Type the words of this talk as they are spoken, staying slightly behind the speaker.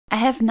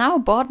have now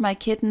bought my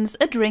kittens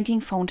a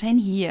drinking fountain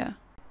here.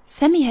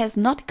 Sammy has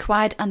not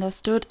quite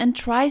understood and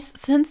tries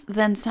since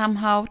then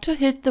somehow to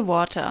hit the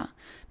water.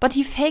 But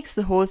he fakes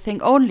the whole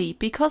thing only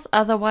because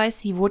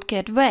otherwise he would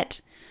get wet.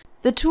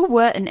 The two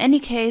were in any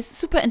case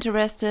super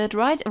interested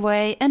right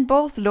away and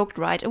both looked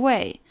right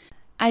away.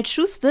 I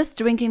choose this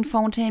drinking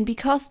fountain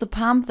because the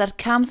pump that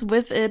comes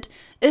with it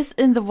is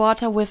in the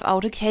water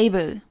without a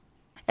cable.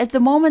 At the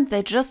moment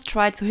they just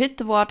try to hit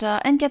the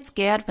water and get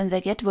scared when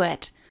they get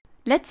wet.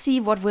 Let's see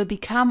what will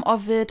become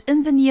of it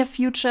in the near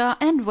future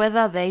and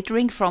whether they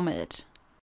drink from it.